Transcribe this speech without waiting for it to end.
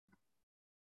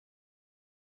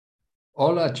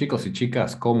Hola chicos y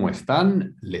chicas, ¿cómo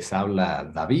están? Les habla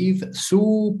David,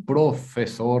 su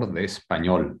profesor de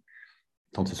español.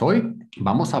 Entonces hoy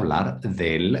vamos a hablar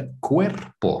del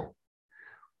cuerpo.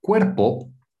 Cuerpo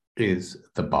is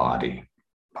the body.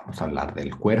 Vamos a hablar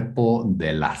del cuerpo,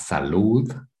 de la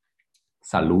salud.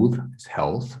 Salud es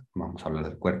health. Vamos a hablar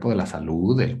del cuerpo, de la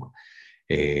salud,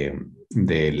 eh,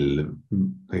 del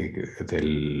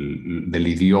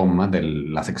idioma, de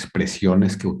las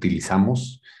expresiones que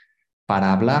utilizamos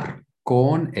para hablar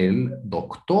con el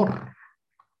doctor.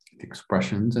 The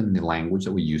expressions and the language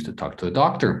that we use to talk to the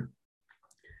doctor.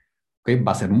 Okay,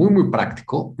 va a ser muy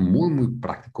práctico, muy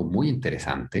práctico, muy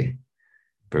interesante.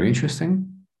 Very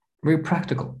interesting, very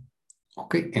practical.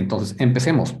 Ok, entonces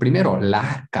empecemos. Primero,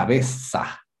 la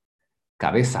cabeza.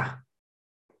 Cabeza,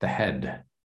 the head.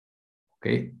 Ok,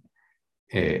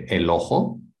 el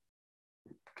ojo,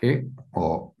 okay,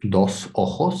 o dos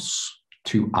ojos,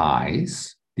 two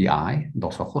eyes, the eye,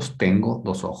 dos ojos, tengo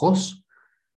dos ojos.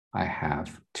 I have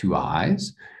two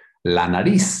eyes. La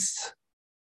nariz.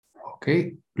 Ok,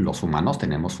 los humanos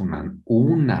tenemos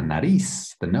una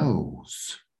nariz, the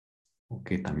nose.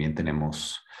 Ok, también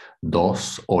tenemos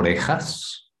dos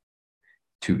orejas,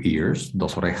 two ears,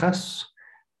 dos orejas.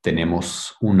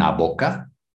 Tenemos una boca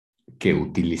que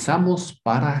utilizamos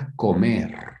para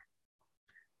comer.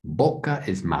 Boca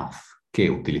is mouth, que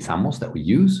utilizamos, that we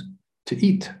use to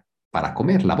eat, para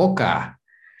comer, la boca.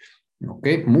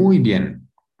 Ok, muy bien.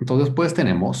 Entonces, pues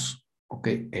tenemos, ok,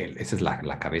 esa es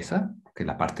la cabeza, ok,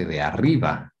 la parte de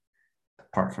arriba,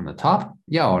 apart from the top,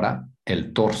 y ahora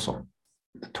el torso,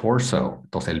 the torso.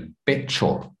 Entonces, el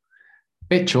pecho.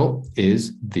 Pecho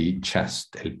is the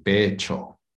chest, el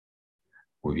pecho.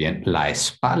 Muy bien, la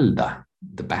espalda,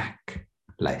 the back,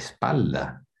 la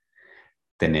espalda.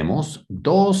 Tenemos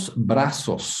dos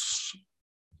brazos.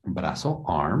 Brazo,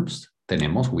 arms.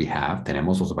 Tenemos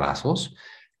dos brazos.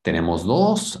 Tenemos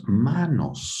dos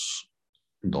manos.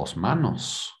 Dos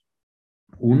manos.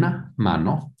 Una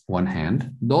mano, one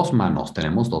hand. Dos manos.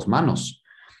 Tenemos dos manos.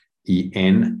 Y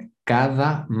en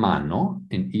cada mano,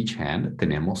 in each hand,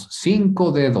 tenemos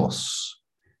cinco dedos.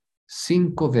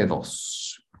 Cinco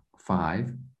dedos.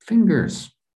 Five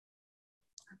fingers.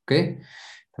 ¿Ok?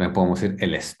 También podemos decir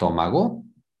el estómago.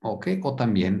 ¿Ok? O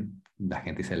también la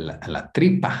gente dice la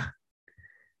tripa.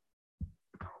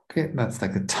 Okay, that's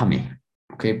like the tummy.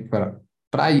 Okay, but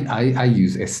I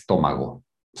use estómago,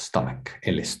 stomach,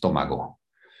 el estómago.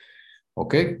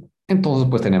 Okay, entonces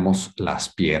pues tenemos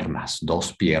las piernas,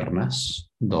 dos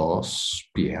piernas,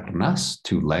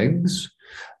 two legs,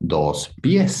 dos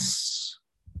pies.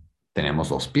 Tenemos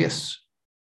dos pies.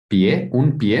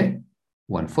 Un pie,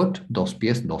 one foot, dos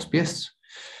pies, dos pies.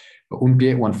 Un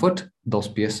pie, one foot, dos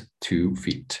pies, two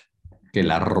feet. Que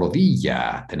la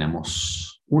rodilla, tenemos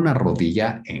una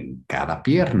rodilla en cada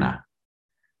pierna.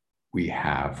 We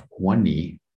have one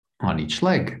knee on each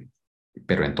leg.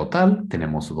 Pero en total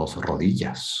tenemos dos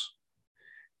rodillas.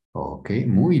 Ok,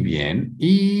 muy bien.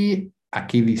 Y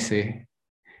aquí dice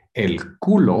el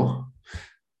culo,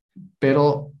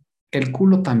 pero el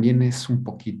culo también es un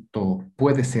poquito,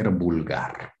 puede ser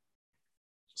vulgar.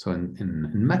 So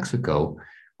in Mexico,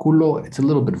 culo, it's a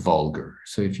little bit vulgar.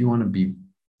 So if you want to be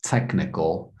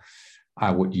technical,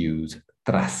 I would use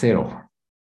trasero.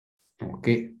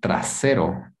 Okay,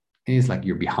 trasero is like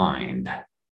you're behind.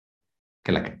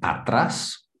 Okay, like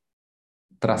atrás,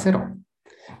 trasero.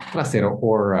 Trasero,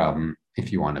 or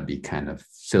if you want to be kind of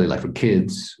silly like for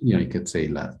kids, you know, you could say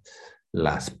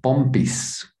las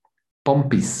pompis.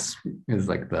 Pompis is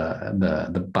like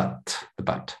the butt,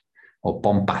 or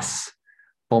pompas.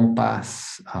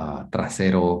 Pompas,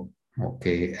 trasero,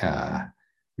 okay,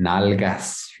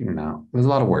 nalgas, you know, there's a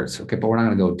lot of words, okay, but we're not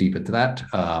going to go deep into that.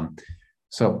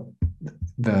 So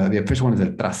the official one is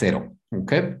el trasero,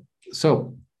 okay?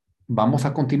 So vamos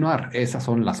a continuar. Esas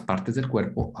son las partes del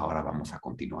cuerpo. Ahora vamos a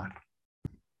continuar.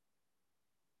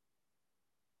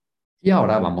 Y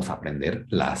ahora vamos a aprender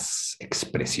las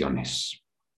expresiones.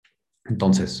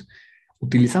 Entonces,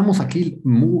 utilizamos aquí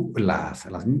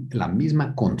la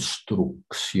misma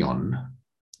construcción.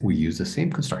 We use the same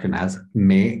construction as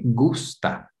me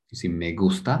gusta. You see, me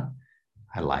gusta,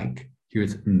 I like.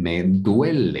 Here's me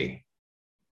duele.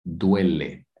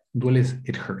 Duele. Duele is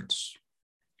it hurts.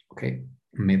 Okay?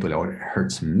 Me duele, or it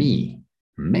hurts me.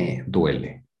 Me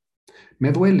duele.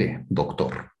 Me duele,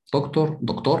 doctor. Doctor,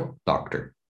 doctor,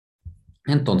 doctor.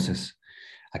 Entonces,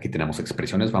 aquí tenemos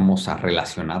expresiones. Vamos a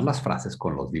relacionar las frases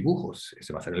con los dibujos.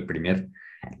 Ese va a ser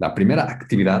la primera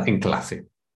actividad en clase.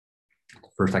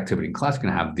 First activity in class, you're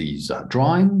going to have these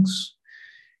drawings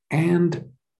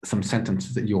and some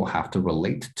sentences that you will have to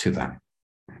relate to them.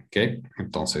 Okay?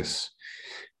 Entonces,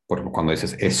 Cuando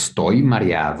dices estoy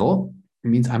mareado, it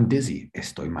means I'm dizzy.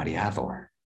 Estoy mareado.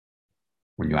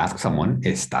 When you ask someone,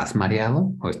 ¿estás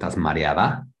mareado o estás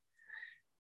mareada?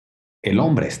 El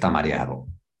hombre está mareado.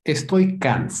 Estoy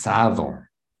cansado.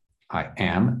 I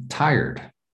am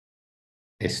tired.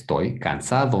 Estoy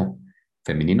cansado.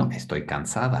 Femenino, estoy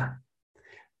cansada.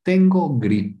 Tengo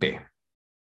gripe.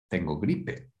 Tengo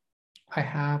gripe. I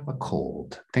have a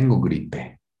cold. Tengo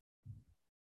gripe.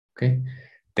 Okay.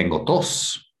 Tengo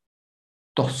tos.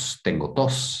 Tengo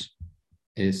tos.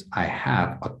 Is I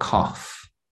have a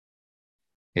cough.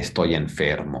 Estoy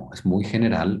enfermo. Es muy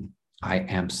general. I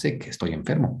am sick. Estoy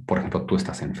enfermo. Por ejemplo, tú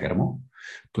estás enfermo.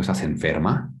 Tú estás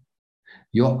enferma.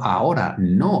 Yo ahora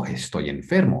no estoy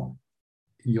enfermo.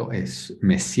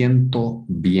 Me siento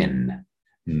bien.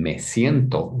 Me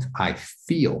siento, I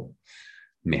feel.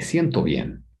 Me siento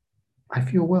bien. I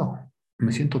feel well.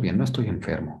 Me siento bien. No estoy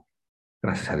enfermo.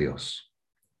 Gracias a Dios.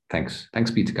 Thanks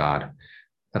be to God.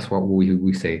 That's what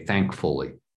we say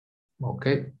thankfully. Ok,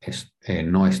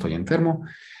 no estoy enfermo,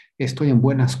 estoy en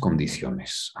buenas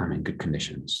condiciones. I'm in good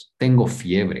conditions. Tengo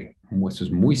fiebre. Esto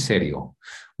es muy serio.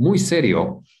 Muy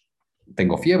serio.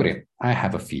 Tengo fiebre. I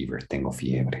have a fever. Tengo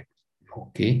fiebre.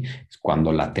 Ok, es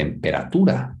cuando la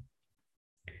temperatura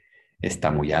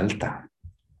está muy alta.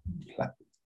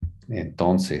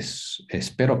 Entonces,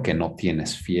 espero que no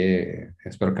tengas fiebre.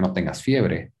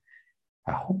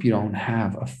 I hope you don't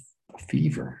have a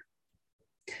fever.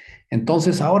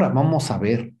 Entonces, ahora vamos a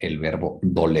ver el verbo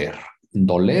doler.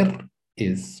 Doler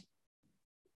is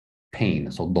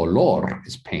pain. So, dolor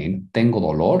is pain. Tengo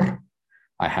dolor.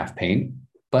 I have pain.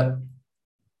 But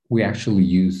we actually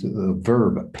use the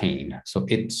verb pain. So,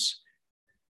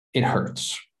 it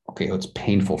hurts. Okay, it's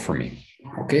painful for me.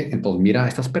 Okay, entonces mira,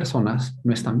 estas personas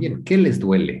no están bien. ¿Qué les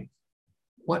duele?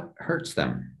 What hurts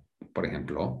them? Por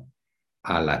ejemplo,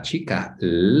 a la chica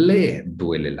le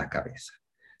duele la cabeza.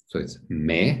 So, it's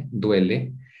me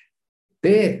duele.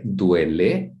 Te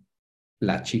duele,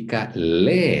 la chica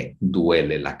le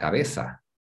duele la cabeza.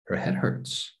 Her head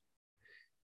hurts.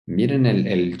 Miren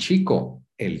el chico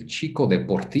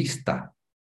deportista,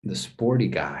 the sporty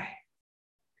guy.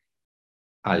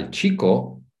 Al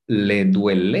chico le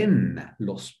duelen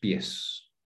los pies.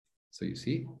 So you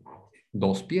see,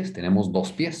 tenemos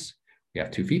dos pies. We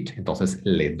have 2 feet, entonces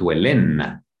le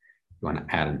duelen. You want to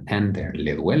add an N there.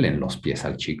 Le duelen los pies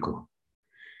al chico.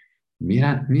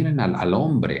 Miren al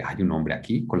hombre. Hay un hombre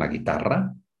aquí con la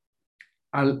guitarra.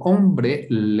 Al hombre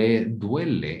le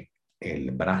duele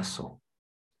el brazo.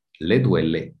 Le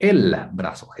duele el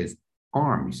brazo. His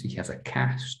arm. You see, he has a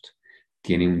cast.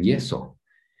 Tiene un yeso.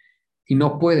 Y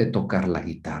no puede tocar la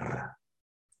guitarra.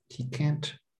 He can't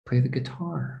play the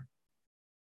guitar.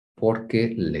 Porque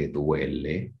le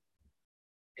duele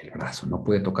el brazo. No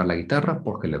puede tocar la guitarra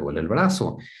porque le duele el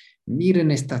brazo. Miren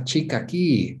esta chica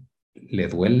aquí. Le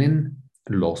duelen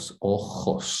los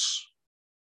ojos.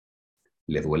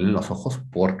 Le duelen los ojos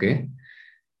porque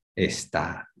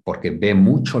ve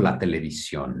mucho la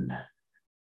televisión.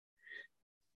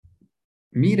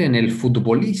 Miren, el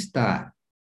futbolista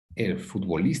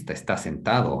está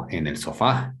sentado en el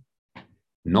sofá.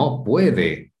 No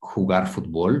puede jugar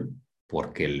fútbol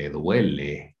porque le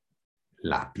duele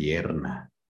la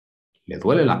pierna. Le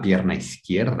duele la pierna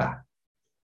izquierda.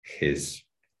 His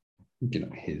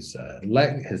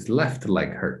left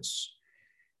leg hurts.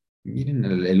 Miren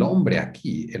el hombre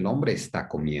aquí. El hombre está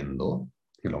comiendo.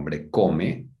 El hombre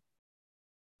come.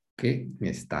 Que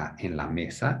está en la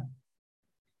mesa.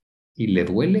 Y le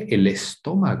duele el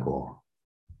estómago.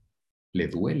 Le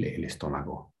duele el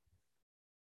estómago.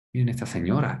 Miren esta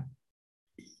señora.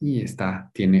 Y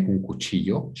tiene un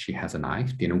cuchillo. She has a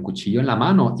knife. Tiene un cuchillo en la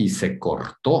mano y se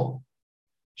cortó.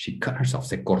 She cut herself.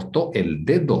 Se cortó el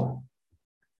dedo.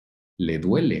 Le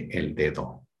duele el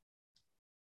dedo.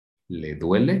 Le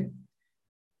duele.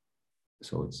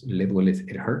 So le duele.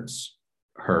 It hurts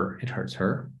her. It hurts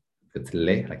her. It's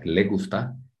like le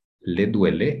gusta. Le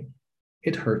duele.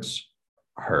 It hurts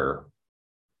her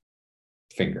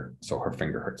finger. So her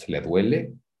finger hurts. Le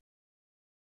duele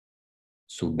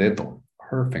su dedo.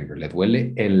 Her finger. Le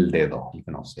duele el dedo.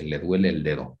 Le duele el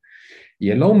dedo. Y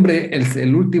el hombre,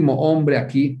 el último hombre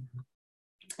aquí,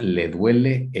 le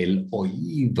duele el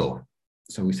oído.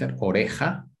 So we said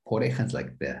oreja. Oreja is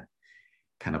like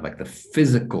kind of like the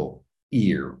physical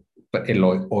ear. But el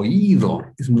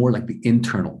oído is more like the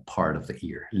internal part of the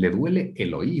ear. Le duele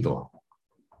el oído.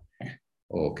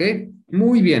 Ok,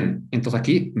 muy bien. Entonces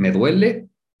aquí me duele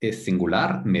es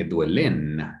singular, me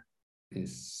duelen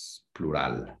es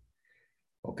plural.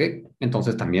 Ok,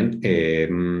 entonces también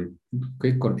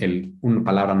okay, una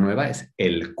palabra nueva es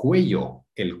el cuello.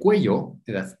 El cuello,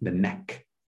 that's the neck.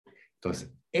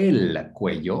 Entonces, el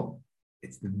cuello.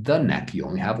 It's the neck. You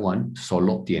only have one.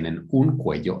 Solo tienen un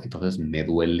cuello. Entonces, me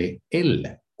duele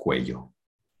el cuello.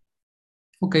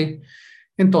 Ok.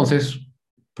 Entonces,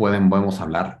 podemos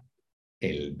hablar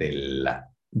el del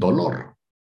dolor.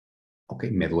 Ok.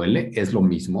 Me duele es lo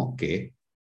mismo que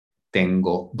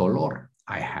tengo dolor.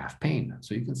 I have pain.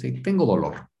 So you can say, tengo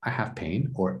dolor. I have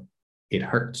pain or it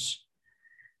hurts.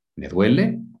 Me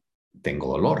duele, tengo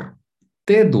dolor.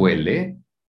 Te duele,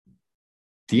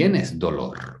 tienes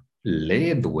dolor.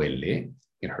 Le duele,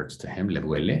 it hurts to him, le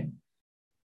duele,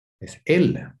 es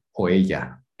él o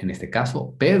ella. En este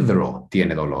caso, Pedro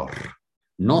tiene dolor.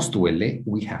 Nos duele,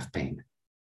 we have pain.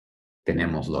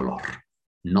 Tenemos dolor.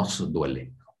 Nos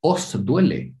duele. Os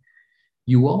duele.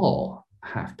 You all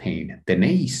have pain.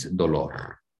 Tenéis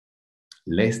dolor.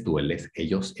 Les duele,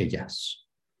 ellos, ellas.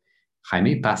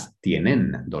 Jaime y Paz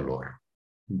tienen dolor.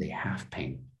 They have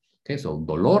pain. Okay, so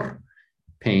dolor,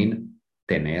 pain,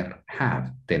 tener,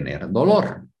 have, tener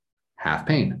dolor, have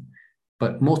pain.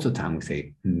 But most of the time we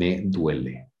say me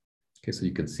duele. Okay, so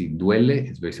you can see duele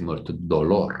is very similar to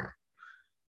dolor.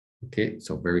 Okay,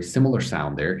 so very similar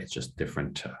sound there. It's just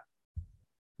different.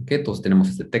 Okay, entonces tenemos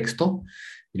este texto.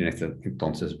 Y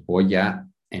entonces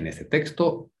en este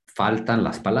texto faltan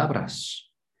las palabras.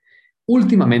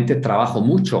 Últimamente trabajo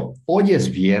mucho. Hoy es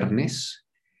viernes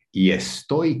y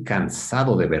estoy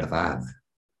cansado de verdad.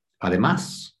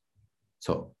 Además,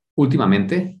 so,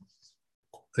 últimamente,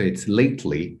 it's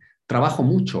lately, trabajo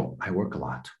mucho. I work a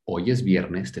lot. Hoy es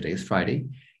viernes, today is Friday,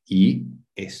 y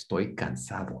estoy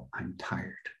cansado. I'm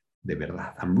tired. De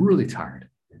verdad. I'm really tired.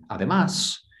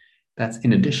 Además, that's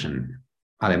in addition.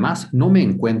 Además, no me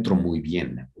encuentro muy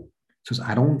bien. So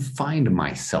I don't find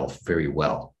myself very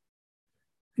well.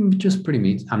 It just pretty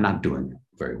means I'm not doing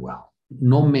very well.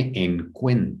 No me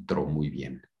encuentro muy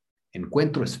bien.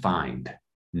 Encuentro is find.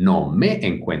 No me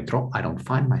encuentro, I don't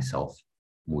find myself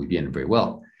muy bien, very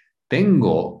well.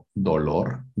 Tengo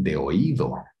dolor de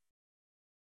oído.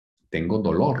 Tengo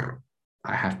dolor.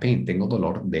 I have pain. Tengo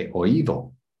dolor de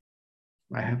oído.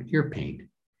 I have ear pain.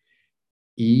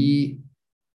 Y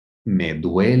me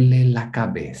duele la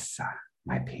cabeza.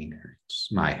 My pain hurts.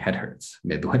 My head hurts.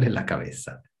 Me duele la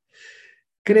cabeza.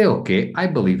 Creo que, I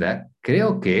believe that,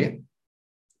 creo que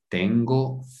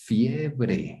tengo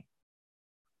fiebre.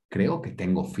 Creo que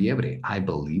tengo fiebre. I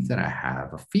believe that I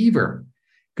have a fever.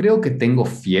 Creo que tengo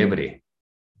fiebre.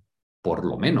 Por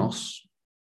lo menos,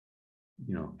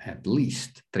 at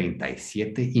least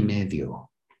 37.5.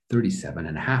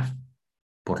 37.5.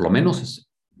 Por lo menos es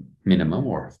minimum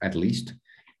or at least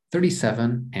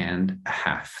 37.5.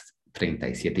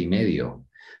 37.5.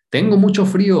 Tengo mucho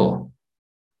frío.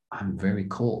 I'm very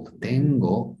cold.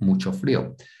 Tengo mucho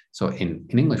frío. So in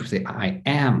English, we say, I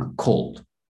am cold.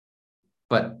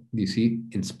 But you see,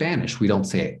 in Spanish, we don't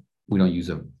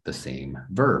use the same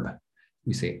verb.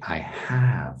 We say, I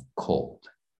have cold.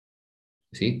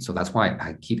 You see? So that's why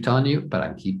I keep telling you,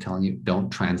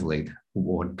 don't translate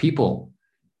what people,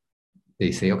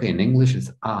 they say, okay, in English,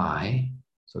 it's I.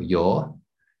 So yo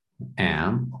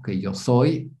am, okay, yo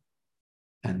soy,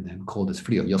 and then cold is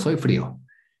frío. Yo soy frío.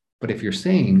 But if you're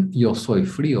saying yo soy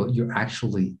frío, you're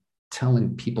actually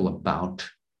telling people about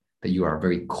that you are a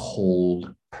very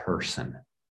cold person.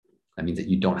 That means that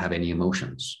you don't have any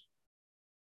emotions.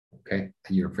 Okay,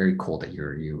 you're very cold. That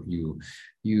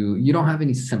you don't have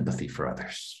any sympathy for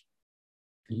others.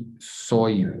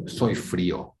 Soy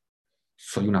frío.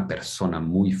 Soy una persona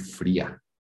muy fría.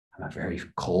 I'm a very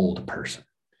cold person.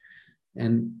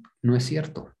 And no es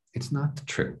cierto. It's not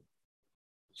true.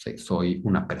 Soy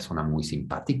una persona muy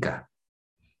simpática.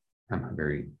 I'm a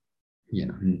very,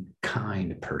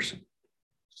 kind person.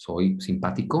 Soy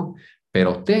simpático,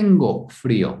 pero tengo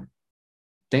frío.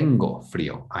 Tengo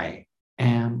frío. I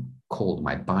am cold.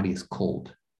 My body is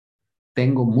cold.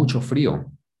 Tengo mucho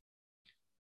frío.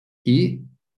 Y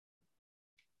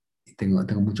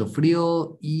tengo mucho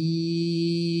frío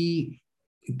y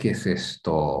 ¿qué es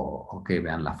esto? Ok,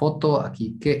 vean la foto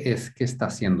aquí. ¿Qué está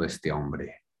haciendo este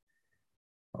hombre?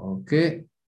 Ok.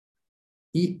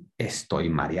 Y estoy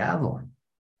mareado.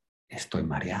 Estoy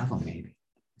mareado, maybe.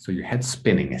 So your head's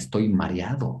spinning. Estoy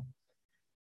mareado.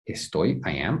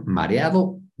 I am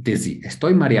mareado, dizzy.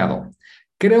 Estoy mareado.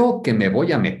 Creo que me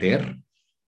voy a meter.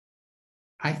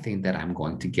 I think that I'm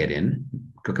going to get in.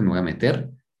 Creo que me voy a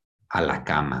meter a la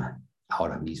cama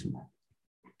ahora mismo.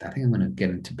 I think I'm going to get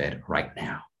into bed right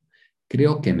now.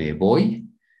 Creo que me voy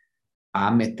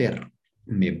a meter.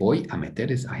 Me voy a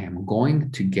meter is I am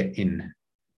going to get in.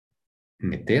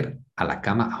 Meter a la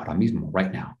cama ahora mismo,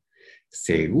 right now.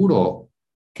 Seguro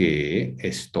que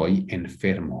estoy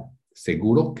enfermo.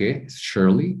 Seguro que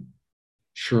surely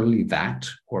surely that,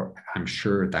 or I'm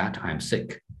sure that I'm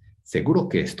sick. Seguro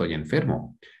que estoy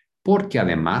enfermo, porque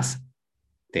además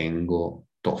tengo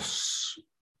tos.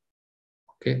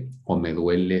 ¿Ok? O me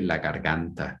duele la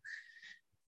garganta.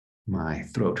 My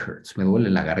throat hurts. Me duele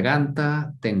la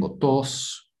garganta, tengo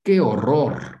tos. ¡Qué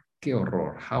horror! ¡Qué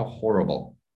horror! How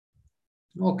horrible.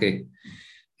 Ok.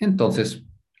 Entonces,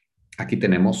 aquí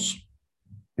tenemos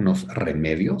unos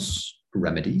remedios,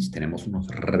 remedies. Tenemos unos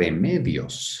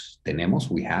remedios. Tenemos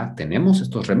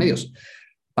estos remedios.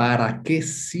 ¿Para qué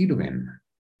sirven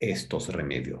estos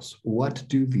remedios? What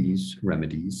do these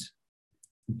remedies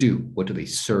do? What do they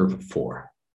serve for?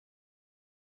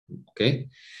 ¿Ok?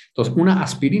 Entonces, una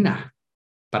aspirina,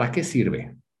 ¿para qué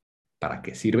sirve? ¿Para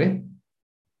qué sirve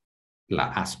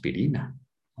la aspirina?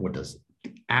 What does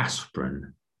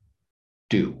aspirin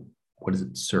do? What does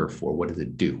it serve for? What does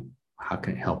it do? How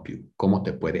can it help you? ¿Cómo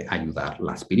te puede ayudar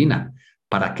la aspirina?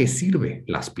 ¿Para qué sirve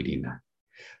la aspirina?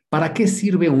 ¿Para qué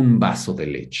sirve un vaso de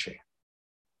leche?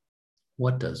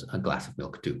 What does a glass of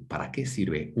milk do? ¿Para qué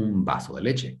sirve un vaso de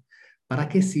leche? ¿Para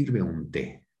qué sirve un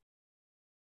té?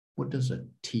 What does a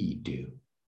tea do?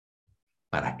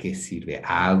 ¿Para qué sirve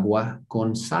agua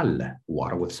con sal?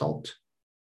 Water with salt.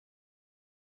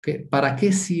 ¿Okay? ¿Para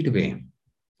qué sirve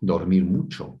dormir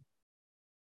mucho?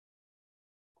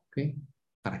 ¿Okay?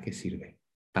 ¿Para qué sirve?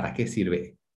 ¿Para qué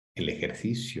sirve el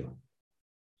ejercicio?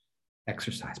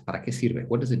 Exercise. ¿Para qué sirve?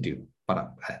 What does it do?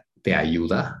 ¿Te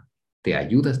ayuda? ¿Te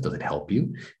ayuda? Does it help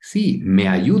you? Sí, me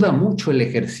ayuda mucho el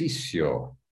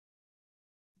ejercicio.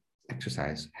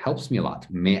 Exercise helps me a lot.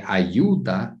 Me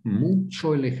ayuda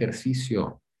mucho el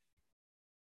ejercicio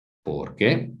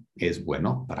porque es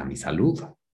bueno para mi salud.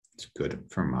 It's good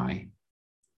for my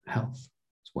health.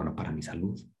 Es bueno para mi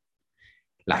salud.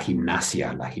 La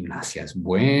gimnasia es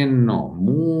bueno,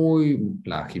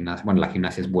 la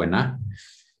gimnasia es buena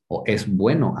o es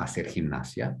bueno hacer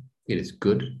gimnasia. It is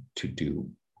good to do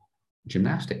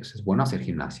gymnastics. Es bueno hacer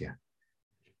gimnasia.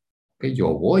 Okay,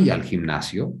 yo voy al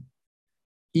gimnasio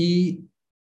y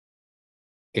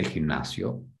el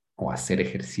gimnasio o hacer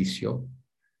ejercicio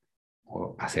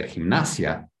o hacer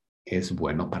gimnasia es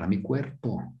bueno para mi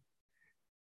cuerpo.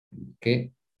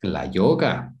 ¿Okay? La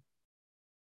yoga.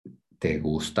 ¿Te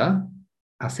gusta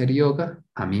hacer yoga?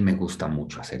 A mí me gusta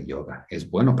mucho hacer yoga. Es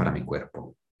bueno para mi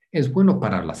cuerpo. Es bueno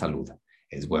para la salud.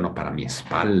 Es bueno para mi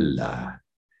espalda.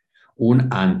 Un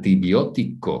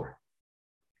antibiótico.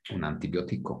 Un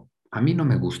antibiótico. A mí no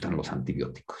me gustan los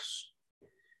antibióticos.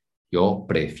 Yo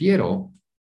prefiero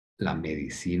la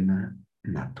medicina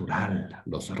natural,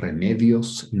 los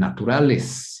remedios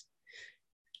naturales.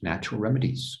 Natural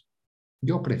remedies.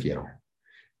 Yo prefiero.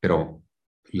 Pero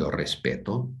yo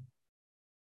respeto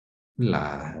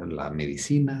la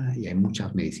medicina y hay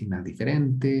muchas medicinas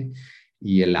diferentes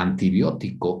y el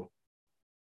antibiótico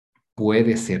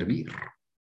puede servir.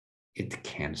 It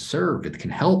can serve, it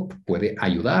can help, puede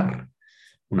ayudar.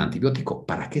 Un antibiótico,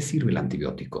 ¿para qué sirve el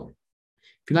antibiótico?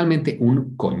 Finalmente,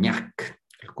 un coñac.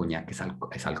 El coñac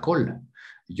es alcohol.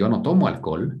 Yo no tomo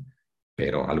alcohol,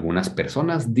 pero algunas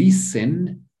personas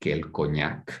dicen que el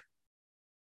coñac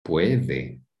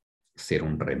puede ser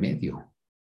un remedio.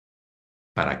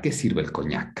 ¿Para qué sirve el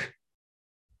coñac?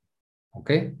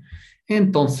 ¿Ok?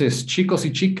 Entonces, chicos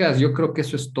y chicas, yo creo que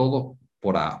eso es todo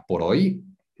por hoy.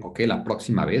 ¿Ok? La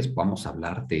próxima vez vamos a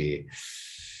hablar de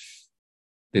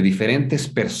diferentes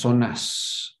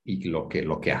personas y lo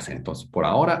que hacen. Entonces, por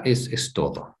ahora es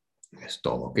todo. Es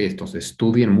todo, ¿ok? Entonces,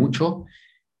 estudien mucho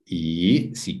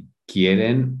y si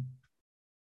quieren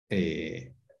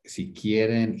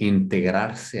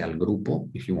integrarse al grupo,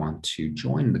 if you want to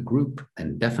join the group,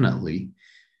 then definitely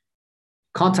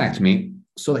contact me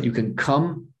so that you can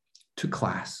come to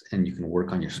class and you can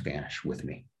work on your Spanish with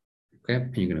me. Okay?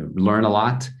 And you're going to learn a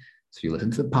lot. So you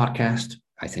listen to the podcast,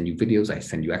 I send you videos, I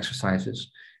send you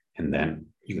exercises, and then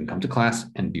you can come to class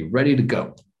and be ready to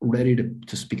go, ready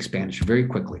to speak Spanish very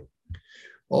quickly.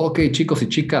 Ok, chicos y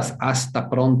chicas, hasta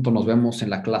pronto. Nos vemos en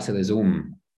la clase de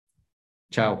Zoom.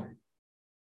 Chao.